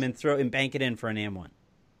of him and bank it in for an and one.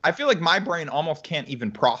 I feel like my brain almost can't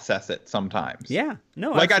even process it sometimes. Yeah, no,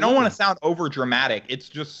 like absolutely. I don't want to sound over dramatic. It's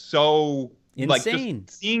just so insane. Like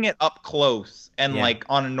just seeing it up close and like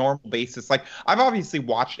on a normal basis. Like I've obviously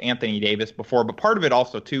watched Anthony Davis before, but part of it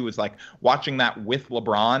also too is like watching that with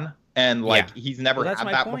LeBron, and like he's never had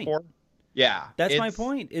that before. Yeah, that's my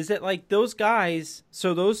point. Is that like those guys?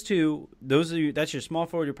 So those two, that's your small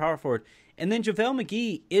forward, your power forward, and then JaVale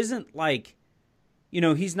McGee isn't like,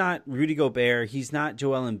 he's not Rudy Gobert, he's not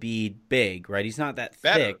Joel Embiid big, right? He's not that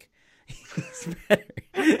thick. He's better.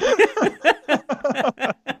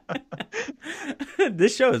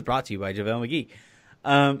 This show is brought to you by JaVale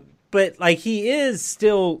McGee, but like he is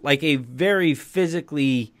still like a very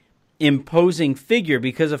physically imposing figure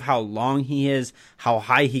because of how long he is, how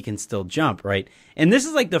high he can still jump, right? And this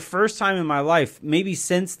is like the first time in my life, maybe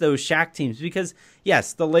since those Shaq teams, because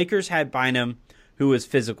yes, the Lakers had Bynum, who was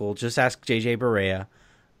physical. Just ask JJ Barea.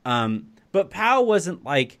 But Powell wasn't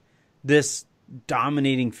like this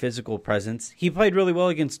dominating physical presence. He played really well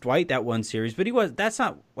against Dwight that one series, but that's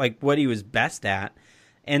not like what he was best at.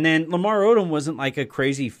 And then Lamar Odom wasn't like a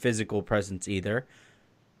crazy physical presence either.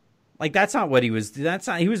 Like that's not what he was.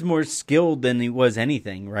 He was more skilled than he was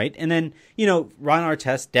anything, right? And then, Ron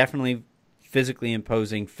Artest, definitely physically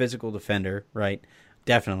imposing, physical defender, right?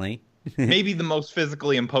 Definitely. Maybe the most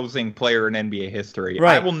physically imposing player in NBA history.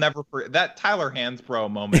 Right. I will never forget that Tyler Hansbrough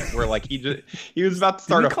moment where like he was about to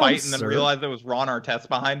start a fight and then realized there was Ron Artest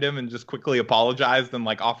behind him and just quickly apologized and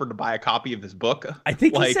like offered to buy a copy of his book. I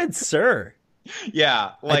think he said sir.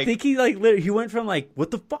 Yeah, like I think he like literally, he went from like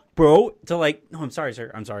what the fuck, bro, to like, no, I'm sorry,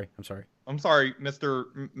 sir. I'm sorry,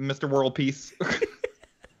 Mr. World Peace.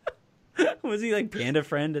 Was he like Panda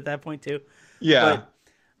Friend at that point too? Yeah.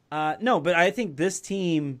 But, no, but I think this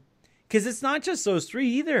team, because it's not just those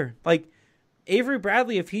three either. Like Avery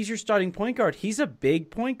Bradley, if he's your starting point guard, he's a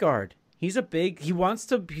big point guard. He wants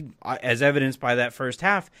to be, as evidenced by that first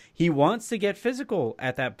half, he wants to get physical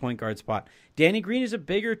at that point guard spot. Danny Green is a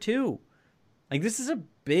bigger too. Like this is a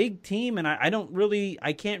big team, and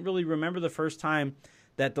I can't really remember the first time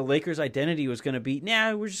that the Lakers' identity was going to be,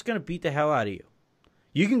 we're just going to beat the hell out of you.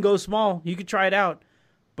 You can go small, you can try it out,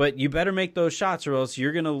 but you better make those shots, or else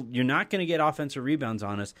you're not going to get offensive rebounds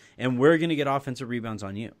on us, and we're going to get offensive rebounds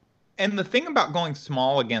on you. And the thing about going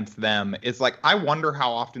small against them is like, I wonder how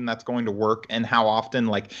often that's going to work and how often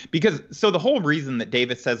so the whole reason that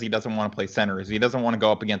Davis says he doesn't want to play center is he doesn't want to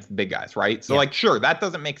go up against the big guys, right? So sure, that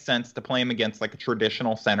doesn't make sense to play him against like a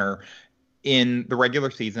traditional center in the regular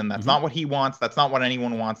season. That's not what he wants. That's not what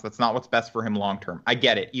anyone wants. That's not what's best for him long term. I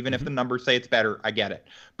get it. Even if the numbers say it's better, I get it.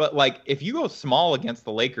 But like, if you go small against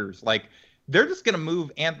the Lakers, like, they're just going to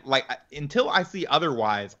move, and like until I see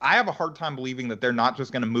otherwise, I have a hard time believing that they're not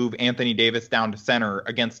just going to move Anthony Davis down to center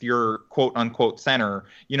against your quote unquote center.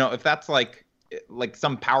 If that's like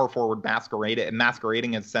some power forward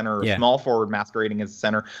masquerading as center, or small forward masquerading as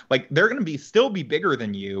center, like they're going to still be bigger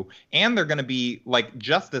than you, and they're going to be like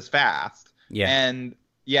just as fast. Yeah. And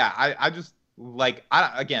I just like,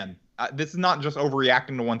 this is not just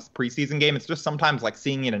overreacting to one preseason game. It's just sometimes like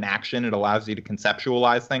seeing it in action. It allows you to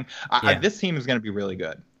conceptualize things. This team is going to be really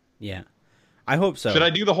good. Yeah, I hope so. Should I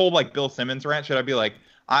do the whole like Bill Simmons rant? Should I be like,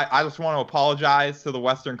 I just want to apologize to the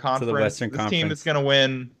Western Conference. This team that's going to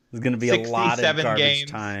win. There's going to be a lot of garbage games.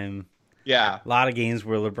 Time. Yeah. A lot of games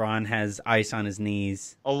where LeBron has ice on his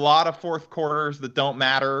knees. A lot of fourth quarters that don't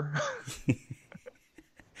matter.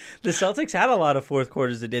 The Celtics had a lot of fourth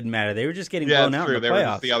quarters that didn't matter. They were just getting blown out in the playoffs. They were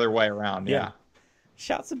just the other way around. Yeah.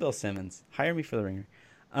 Shouts to Bill Simmons. Hire me for the Ringer.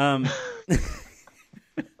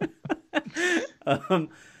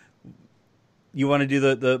 You want to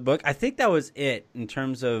do the book? I think that was it in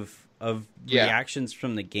terms of Yeah. reactions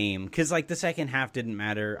from the game, because like the second half didn't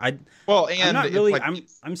matter. Well, I'm and not it's really. like,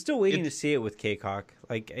 I'm still waiting to see it with Kaycock.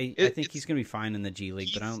 Like I think he's gonna be fine in the G League,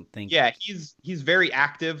 but I don't think. Yeah, he's very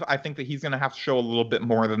active. I think that he's going to have to show a little bit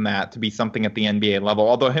more than that to be something at the NBA level.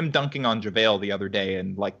 Although him dunking on JaVale the other day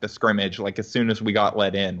and like the scrimmage, like as soon as we got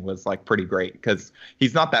let in, was like pretty great because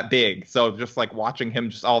he's not that big. So just like watching him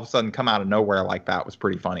just all of a sudden come out of nowhere like that was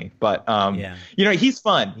pretty funny. But Yeah. you know, he's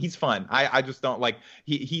fun. He's fun. I just don't like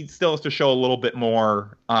he still has to show a little bit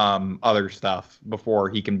more other stuff before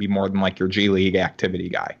he can be more than like your G League activity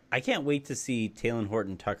guy. I can't wait to see Talen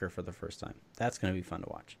Horton-Tucker for the first time. That's going to be fun to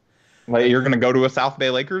watch. Like you're going to go to a South Bay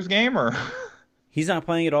Lakers game or He's not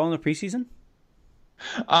playing at all in the preseason?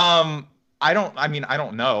 I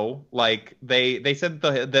don't know. Like they said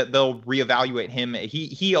that they'll reevaluate him.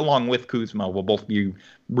 He along with Kuzma will both be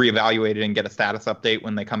reevaluated and get a status update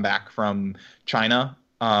when they come back from China.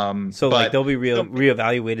 So like they'll be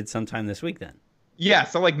reevaluated sometime this week then. Yeah,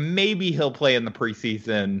 so like maybe he'll play in the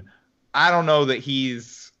preseason. I don't know that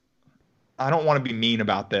I don't want to be mean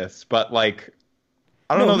about this, but like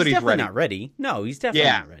I don't know that he's ready. Not ready. No, he's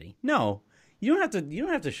definitely not ready. No. You don't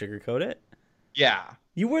have to sugarcoat it. Yeah.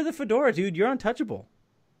 You wear the fedora, dude. You're untouchable.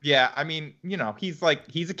 Yeah, I mean, you know, he's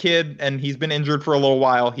a kid and he's been injured for a little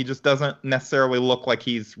while. He just doesn't necessarily look like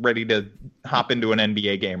he's ready to hop into an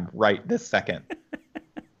NBA game right this second.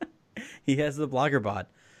 He has the blogger bod.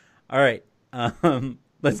 All right.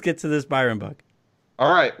 Let's get to this Byron book.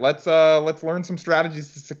 All right, let's learn some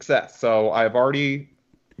strategies to success. So I've already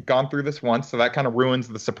gone through this once, so that kind of ruins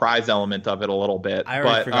the surprise element of it a little bit. I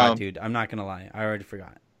already forgot, dude. I'm not gonna lie. I already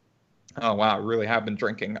forgot. Oh wow, I really have been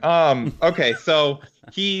drinking. Okay, so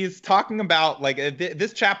he's talking about like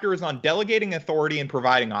this chapter is on delegating authority and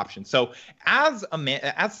providing options. So as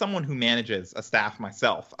someone who manages a staff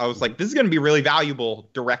myself, I was like, this is going to be really valuable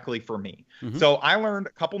directly for me. Mm-hmm. So I learned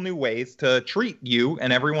a couple new ways to treat you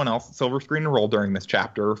and everyone else at Silver Screen and Roll during this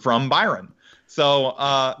chapter from Byron. So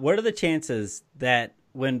what are the chances that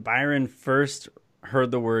when Byron first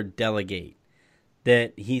heard the word delegate,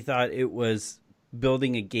 that he thought it was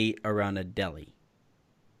building a gate around a deli?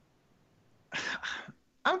 I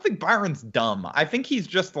don't think Byron's dumb. I think he's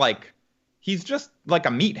just like a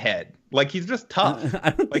meathead. Like he's just tough. I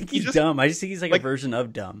don't think he's dumb. I just think he's like a version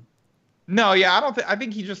of dumb. No, yeah, I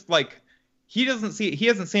think he just like he hasn't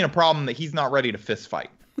seen a problem that he's not ready to fist fight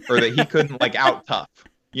or that he couldn't like out tough.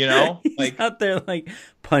 You know, he's like out there like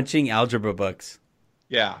punching algebra books.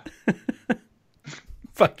 Yeah.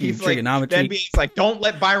 Fucking trigonometry. Like, NBA's like, don't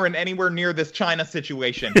let Byron anywhere near this China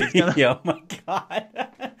situation. He's gonna... Oh my god.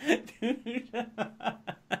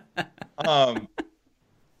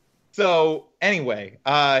 So anyway,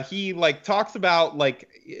 he like talks about like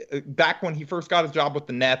back when he first got his job with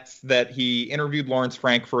the Nets that he interviewed Lawrence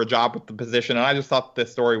Frank for a job with the position, and I just thought this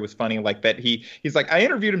story was funny. Like that he's like, I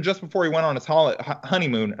interviewed him just before he went on his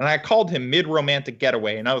honeymoon, and I called him mid-romantic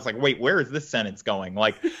getaway, and I was like, wait, where is this sentence going?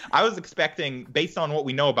 Like I was expecting, based on what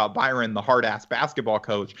we know about Byron, the hard-ass basketball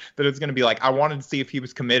coach, that it's going to be like I wanted to see if he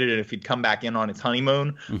was committed and if he'd come back in on his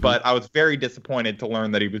honeymoon, but I was very disappointed to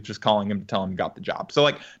learn that he was just calling him to tell him he got the job. So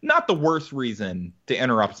like not the worst reason to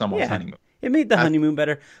interrupt someone's honeymoon. It made the honeymoon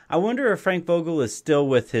better. I wonder if Frank Vogel is still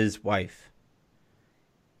with his wife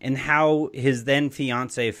and how his then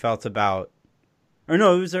fiance felt about, or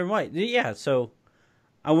no, it was their wife. Yeah. So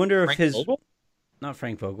I wonder if not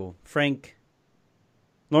Frank Vogel,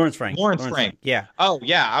 Lawrence Frank. Lawrence Frank. Yeah. Oh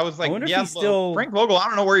yeah. I was like, yeah, Frank Vogel. I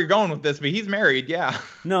don't know where you're going with this, but he's married. Yeah.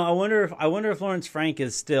 No, I wonder if Lawrence Frank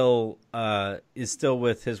is still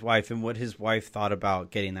with his wife and what his wife thought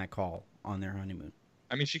about getting that call on their honeymoon.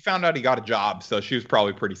 I mean, she found out he got a job, so she was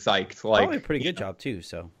probably pretty psyched. Like, probably a pretty good job too.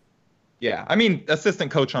 So, yeah, I mean,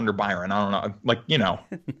 assistant coach under Byron. I don't know, like he's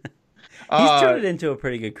turned it into a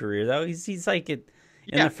pretty good career though. He's like in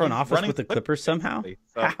the front office with the Clippers somehow.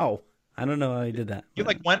 So. How? I don't know how he did that. He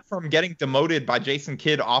like went from getting demoted by Jason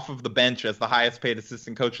Kidd off of the bench as the highest paid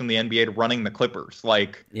assistant coach in the NBA to running the Clippers.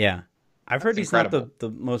 Like, yeah, I've heard he's incredible. Not the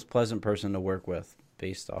most pleasant person to work with,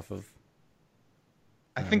 based off of.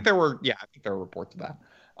 I think there were reports of that.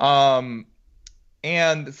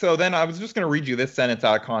 And so then I was just going to read you this sentence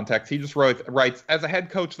out of context. He just writes, as a head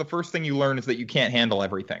coach, the first thing you learn is that you can't handle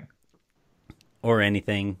everything. Or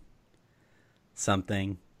anything.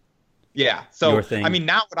 Something. Yeah. So, I mean,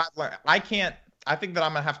 now what I've learned, I think that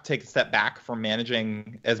I'm going to have to take a step back from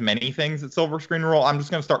managing as many things at Silver Screen Roll. I'm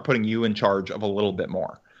just going to start putting you in charge of a little bit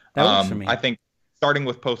more. That works for me. I think. Starting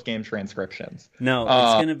with post-game transcriptions. No,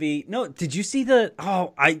 it's going to be... No, did you see the...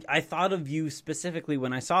 Oh, I thought of you specifically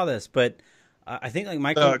when I saw this, but I think like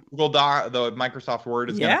Michael. The Google Doc, the Microsoft Word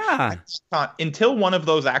is Yeah. gonna until one of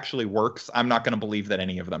those actually works. I'm not gonna believe that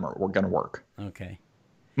any of them are gonna work. Okay.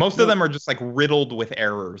 Most of No. them are just like riddled with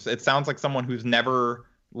errors. It sounds like someone who's never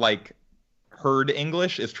like heard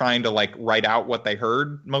English is trying to like write out what they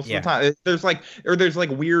heard most of the time. There's like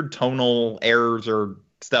weird tonal errors or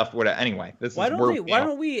stuff. Whatever. Anyway, Why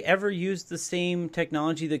don't we ever use the same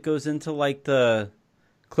technology that goes into like the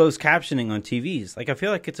closed captioning on TVs? Like I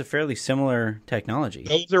feel like it's a fairly similar technology.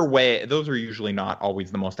 Those are usually not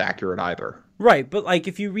always the most accurate either. Right, but like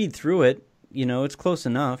if you read through it, it's close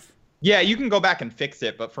enough. Yeah, you can go back and fix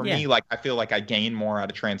it, but for me, like I feel like I gain more out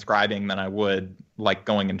of transcribing than I would like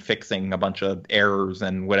going and fixing a bunch of errors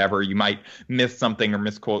and whatever. You might miss something or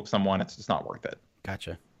misquote someone. It's just not worth it.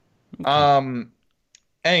 Gotcha. Okay.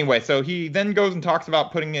 Anyway, so he then goes and talks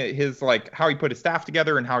about putting his like how he put his staff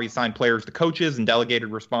together and how he assigned players to coaches and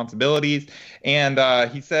delegated responsibilities. And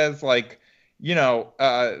he says like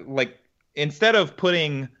instead of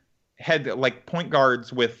putting point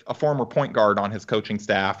guards with a former point guard on his coaching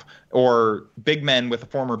staff or big men with a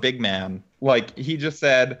former big man, like he just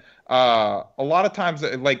said a lot of times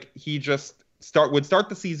like he just would start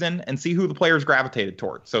the season and see who the players gravitated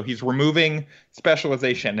towards. So he's removing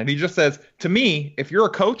specialization, and he just says, to me, if you're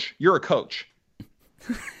a coach, you're a coach.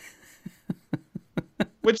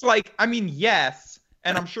 Which, like, I mean, yes.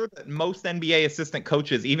 And I'm sure that most NBA assistant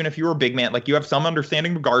coaches, even if you're a big man, like you have some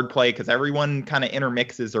understanding of guard play because everyone kind of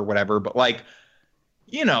intermixes or whatever. But like,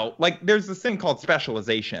 like there's this thing called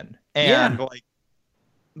specialization, and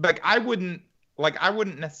like I wouldn't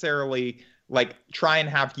necessarily like try and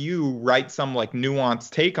have you write some like nuanced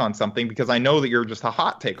take on something because I know that you're just a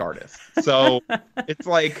hot take artist. So it's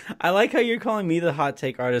like I like how you're calling me the hot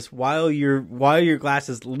take artist while your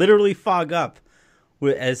glasses literally fog up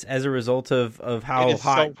as a result of how it is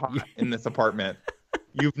so hot in this apartment.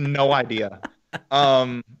 You've no idea.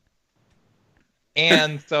 And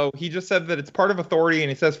so he just said that it's part of authority, and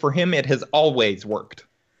he says for him it has always worked.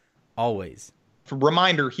 Always. For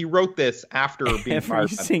reminder, he wrote this after being every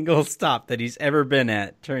single stop that he's ever been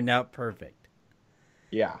at turned out perfect.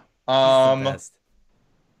 Yeah. The best.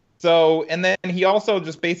 So, and then he also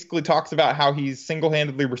just basically talks about how he's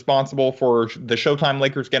single-handedly responsible for the Showtime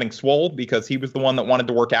Lakers getting swole because he was the one that wanted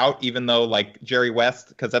to work out, even though like Jerry West,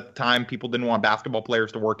 because at the time people didn't want basketball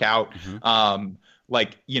players to work out. Mm-hmm.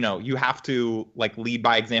 Like, you have to like lead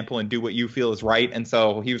by example and do what you feel is right. And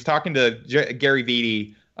so he was talking to Gary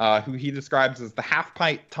Vitti, who he describes as the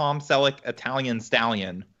half-pint Tom Selleck Italian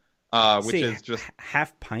stallion, which is just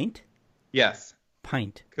half pint. Yes,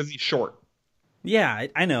 pint because he's short. Yeah,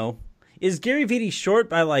 I know. Is Gary Vitti short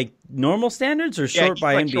by like normal standards or short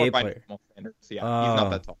by like NBA short player? By normal standards. Yeah, he's not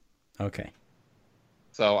that tall. Okay.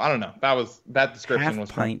 So I don't know. That description was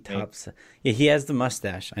half-pint tops. Yeah, he has the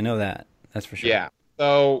mustache. I know that. That's for sure. Yeah.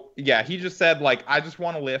 So yeah, he just said like I just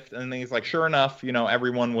want to lift, and then he's like, sure enough,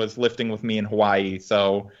 everyone was lifting with me in Hawaii.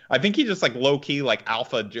 So I think he just like low key like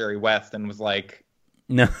alpha Jerry West and was like,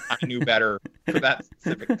 no, I knew better for that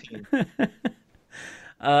specific team.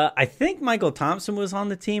 I think Michael Thompson was on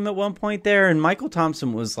the team at one point there, and Michael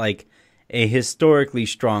Thompson was like a historically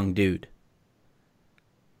strong dude.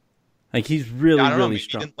 Like he's really, really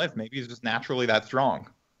strong. He didn't lift. Maybe he's just naturally that strong.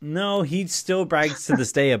 No, he still brags to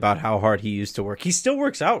this day about how hard he used to work. He still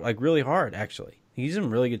works out like really hard, actually. He's in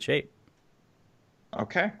really good shape.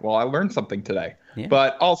 Okay, well, I learned something today. Yeah.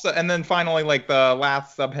 But also, and then finally, like the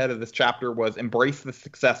last subhead of this chapter was embrace the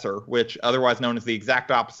successor, which otherwise known as the exact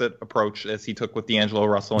opposite approach as he took with D'Angelo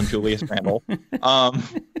Russell and Julius Randle.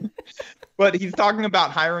 But he's talking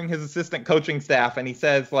about hiring his assistant coaching staff, and he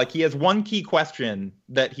says like he has one key question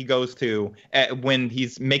that he goes to when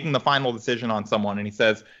he's making the final decision on someone, and he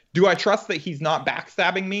says, "Do I trust that he's not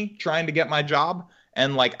backstabbing me, trying to get my job?"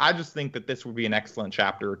 And like, I just think that this would be an excellent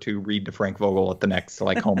chapter to read to Frank Vogel at the next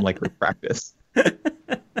like home Lakers practice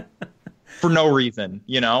for no reason,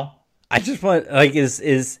 I just want like,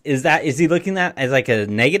 is he looking at as like a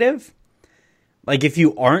negative? Like if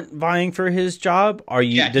you aren't vying for his job, are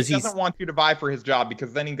you? Yeah, he doesn't want you to vie for his job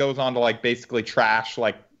because then he goes on to like basically trash.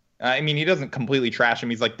 Like, I mean, he doesn't completely trash him.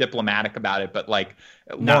 He's like diplomatic about it, but like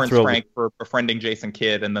Lawrence Frank for befriending Jason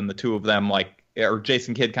Kidd, and then the two of them like. Or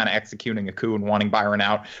Jason Kidd kind of executing a coup and wanting Byron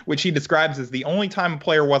out, which he describes as the only time a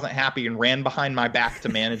player wasn't happy and ran behind my back to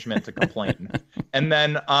management to complain. And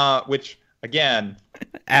then, which again,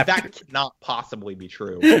 that cannot possibly be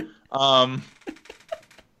true. And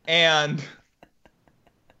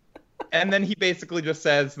then he basically just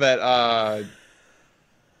says that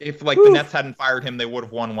if like the Nets hadn't fired him, they would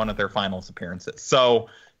have won one of their finals appearances. So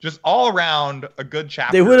just all around a good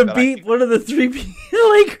chapter. They would have beat one of the three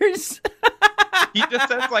Lakers. He just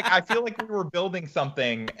says like, I feel like we were building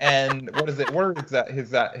something, and what is it? What are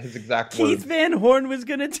his exact Keith words? Van Horn was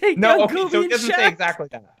going to take No, down okay, Kobe so he and doesn't Shaq. say exactly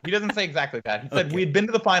that. He doesn't say exactly that. He said Okay. we had been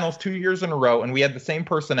to the finals 2 years in a row, and we had the same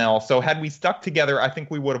personnel. So had we stuck together, I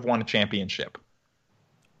think we would have won a championship.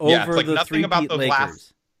 Over Yeah, it's like the nothing about three-peat those Lakers.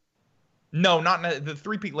 last. No, not the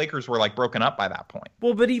three-peat Lakers were like broken up by that point.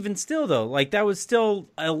 Well, but even still, though, like that was still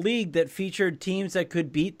a league that featured teams that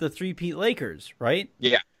could beat the three-peat Lakers, right?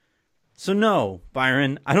 Yeah. So no,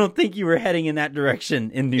 Byron, I don't think you were heading in that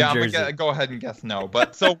direction in New Jersey. I'm gonna go ahead and guess no.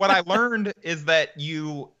 But so what I learned is that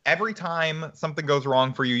every time something goes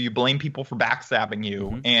wrong for you, you blame people for backstabbing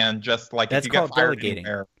you, and just like That's if you called get fired delegating.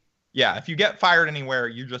 anywhere, yeah, if you get fired anywhere,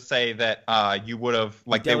 you just say that you would have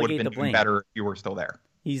like they would have delegate been the doing blame. better if you were still there.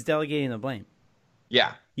 He's delegating the blame.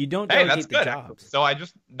 Yeah. You don't Hey, delegate that's the good. jobs. So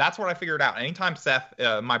that's what I figured out. Anytime Seth,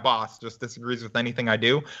 my boss, just disagrees with anything I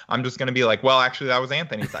do, I'm just going to be like, well, actually, that was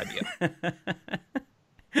Anthony's idea.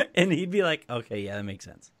 And he'd be like, okay, yeah, that makes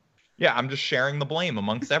sense. Yeah, I'm just sharing the blame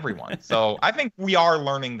amongst everyone. So I think we are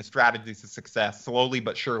learning the strategies of success slowly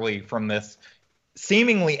but surely from this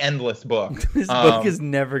seemingly endless book. This book is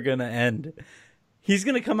never going to end. He's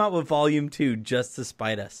going to come out with volume 2 just to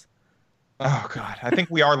spite us. Oh, God. I think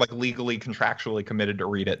we are like legally, contractually committed to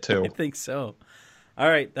read it, too. I think so. All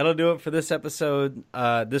right. That'll do it for this episode,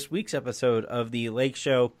 this week's episode of The Lake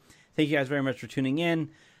Show. Thank you guys very much for tuning in.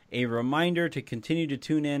 A reminder to continue to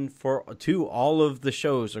tune in to all of the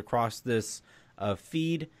shows across this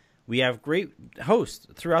feed. We have great hosts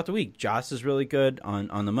throughout the week. Joss is really good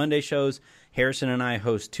on the Monday shows. Harrison and I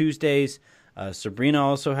host Tuesdays. Sabrina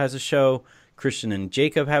also has a show. Christian and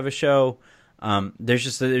Jacob have a show.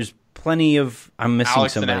 There's plenty of. I'm missing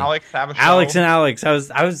Alex somebody. and Alex have a show. Alex and Alex.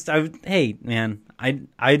 I was. Hey, man.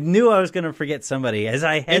 I knew I was going to forget somebody as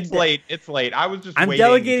I head. It's late. I was just. I'm waiting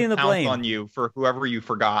delegating to the pounce blame on you for whoever you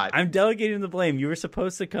forgot. I'm delegating the blame. You were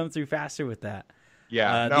supposed to come through faster with that.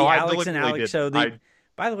 Yeah. The Alex and Alex show.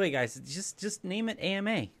 By the way, guys, just name it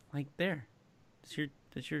AMA. Like there.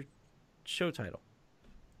 That's your show title.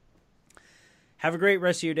 Have a great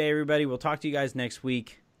rest of your day, everybody. We'll talk to you guys next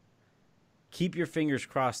week. Keep your fingers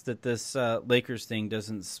crossed that this Lakers thing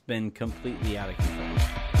doesn't spin completely out of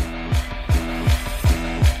control.